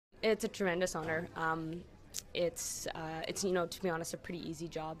It's a tremendous honor. It's to be honest, a pretty easy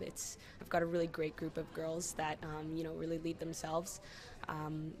job. I've got a really great group of girls that really lead themselves.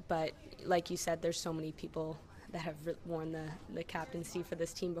 But like you said, there's so many people that have worn the captaincy for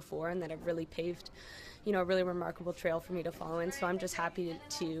this team before and that have really paved, a really remarkable trail for me to follow in. So I'm just happy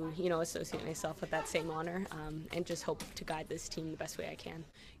to associate myself with that same honor, and just hope to guide this team the best way I can.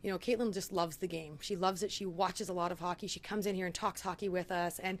 Kaitlin just loves the game. She loves it. She watches a lot of hockey. She comes in here and talks hockey with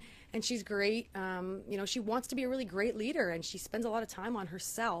us, and she's great. She wants to be a really great leader, and she spends a lot of time on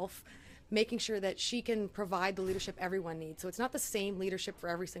herself making sure that she can provide the leadership everyone needs. So it's not the same leadership for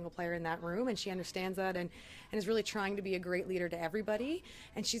every single player in that room, and she understands that and is really trying to be a great leader to everybody,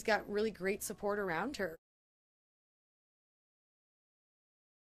 and she's got really great support around her.